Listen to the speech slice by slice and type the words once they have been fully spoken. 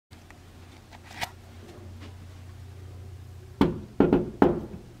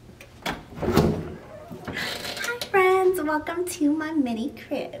welcome to my mini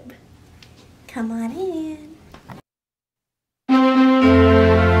crib. Come on in.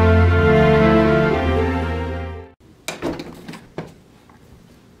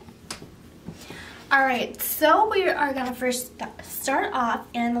 Alright, so we are gonna first start off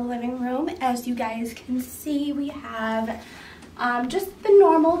in the living room. As you guys can see, we have just the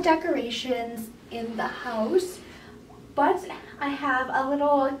normal decorations in the house, but I have a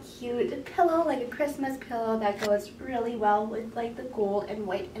little cute pillow, like a Christmas pillow that goes really well with like the gold and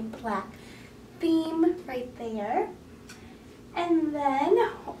white and black theme right there. And then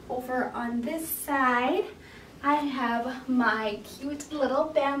over on this side, I have my cute little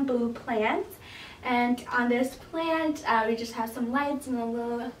bamboo plant. And on this plant, we just have some lights and a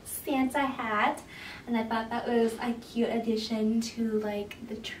little Santa hat. And I thought that was a cute addition to like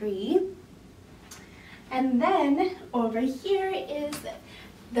the tree. And then over here is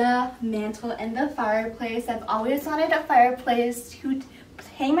the mantle and the fireplace. I've always wanted a fireplace to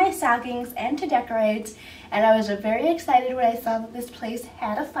hang my stockings and to decorate. And I was very excited when I saw that this place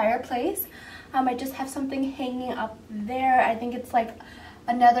had a fireplace. I just have something hanging up there. I think it's like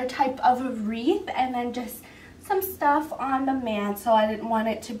another type of a wreath, and then just some stuff on the mantle. I didn't want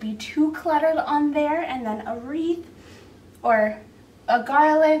it to be too cluttered on there. And then a wreath or a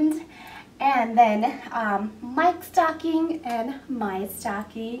garland. And then Mike's stocking and my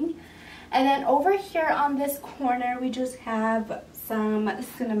stocking. And then over here on this corner, we just have some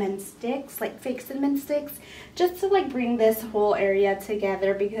cinnamon sticks, like fake cinnamon sticks, just to like bring this whole area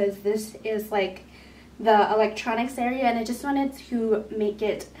together, because this is like the electronics area and I just wanted to make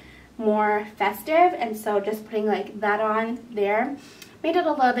it more festive. And so just putting like that on there made it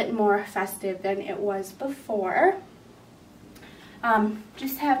a little bit more festive than it was before.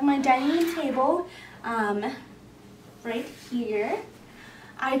 Just have my dining table right here.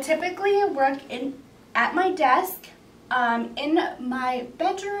 I typically work at my desk in my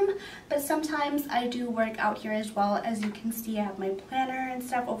bedroom, but sometimes I do work out here as well. As you can see, I have my planner and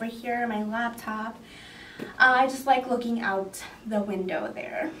stuff over here, my laptop. I just like looking out the window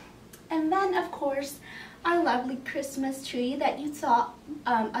there. And then of course our lovely Christmas tree that you saw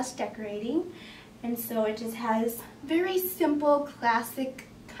us decorating. And so it just has very simple, classic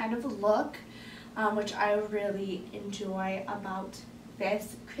kind of look, which I really enjoy about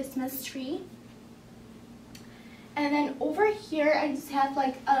this Christmas tree. And then over here, I just have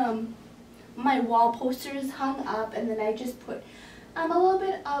like my wall posters hung up, and then I just put a little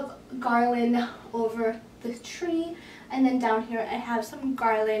bit of garland over the tree. And then down here, I have some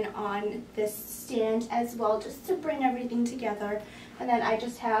garland on this stand as well, just to bring everything together. And then I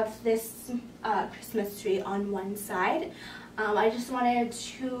just have this Christmas tree on one side. I just wanted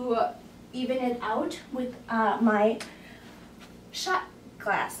to even it out with my shot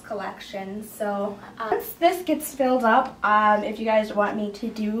glass collection. So once this gets filled up, if you guys want me to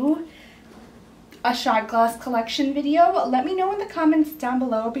do a shot glass collection video, let me know in the comments down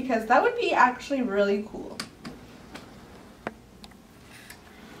below, because that would be actually really cool.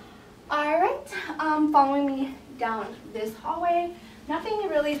 Alright, following me down this hallway, nothing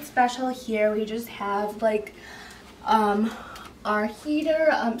really special here. We just have like our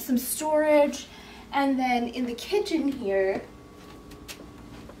heater, some storage, and then in the kitchen here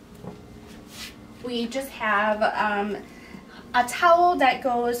we just have a towel that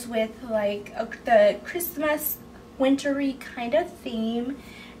goes with like the Christmas wintry kind of theme.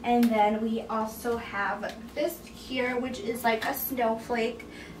 And then we also have this here, which is like a snowflake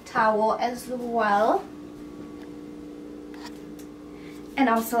towel as well. And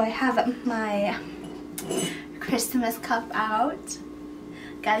also I have my Christmas cup out.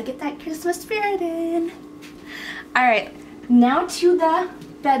 Gotta get that Christmas spirit in. Alright, now to the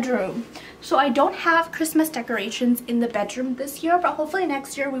bedroom. So I don't have Christmas decorations in the bedroom this year, but hopefully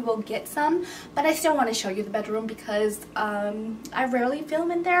next year we will get some. But I still want to show you the bedroom because I rarely film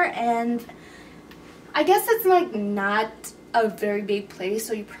in there, and I guess it's like not a very big place,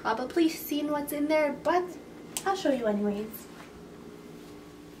 so you've probably seen what's in there, but I'll show you anyways.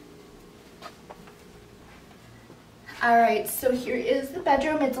 Alright, so here is the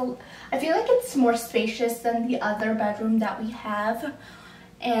bedroom. I feel like it's more spacious than the other bedroom that we have.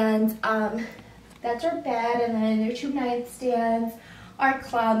 And that's our bed, and then there are 2 nightstands, our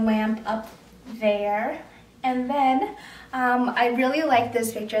cloud lamp up there. And then I really like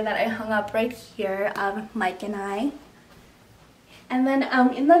this picture that I hung up right here of Mike and I. And then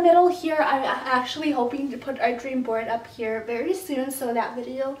in the middle here, I'm actually hoping to put our dream board up here very soon, so that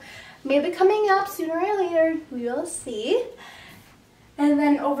video may be coming up sooner or later. We will see. And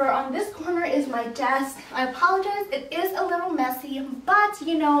then over on this corner is my desk. I apologize, it is a little messy, but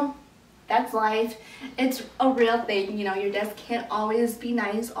you know, that's life. It's a real thing, you know, your desk can't always be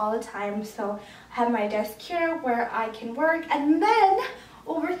nice all the time. So I have my desk here where I can work, and then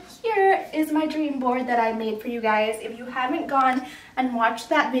over here is my dream board that I made for you guys. If you haven't gone and watched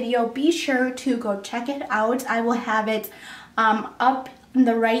that video, be sure to go check it out. I will have it up in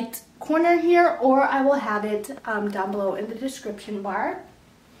the right corner here, or I will have it down below in the description bar.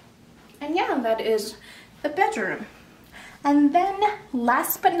 And yeah, that is the bedroom. And then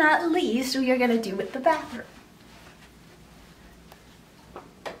last but not least, we are going to do with the bathroom.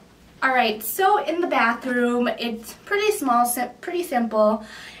 Alright, so in the bathroom, it's pretty small, pretty simple,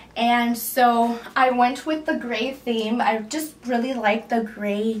 and so I went with the gray theme. I just really like the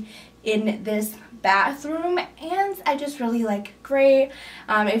gray in this bathroom, and I just really like gray.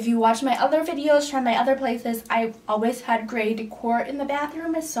 If you watch my other videos from my other places, I've always had gray decor in the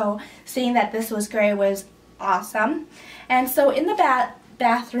bathroom, so seeing that this was gray was awesome. And so in the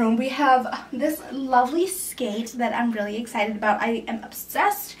bathroom, we have this lovely skate that I'm really excited about. I am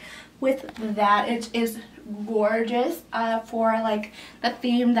obsessed with that. It is gorgeous for like the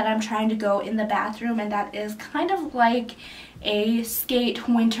theme that I'm trying to go in the bathroom, and that is kind of like a skate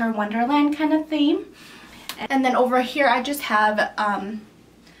winter wonderland kind of theme. And then over here I just have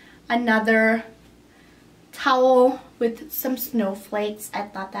another towel with some snowflakes. I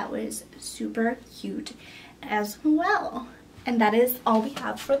thought that was super cute as well. And that is all we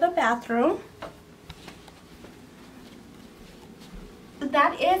have for the bathroom.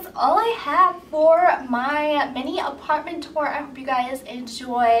 That is all I have for my mini apartment tour. I hope you guys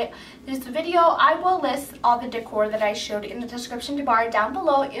enjoy this video. I will list all the decor that I showed in the description bar down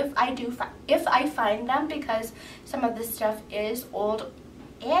below if I find them, because some of this stuff is old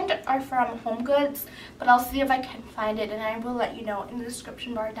and are from Home Goods, but I'll see if I can find it, and I will let you know in the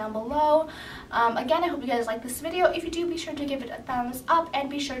description bar down below. Again, I hope you guys like this video. If you do, be sure to give it a thumbs up,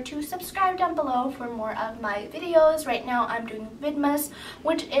 and be sure to subscribe down below for more of my videos. Right now I'm doing VidMUS,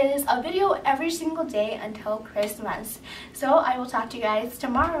 which is a video every single day until Christmas. So I will talk to you guys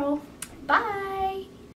tomorrow. Bye!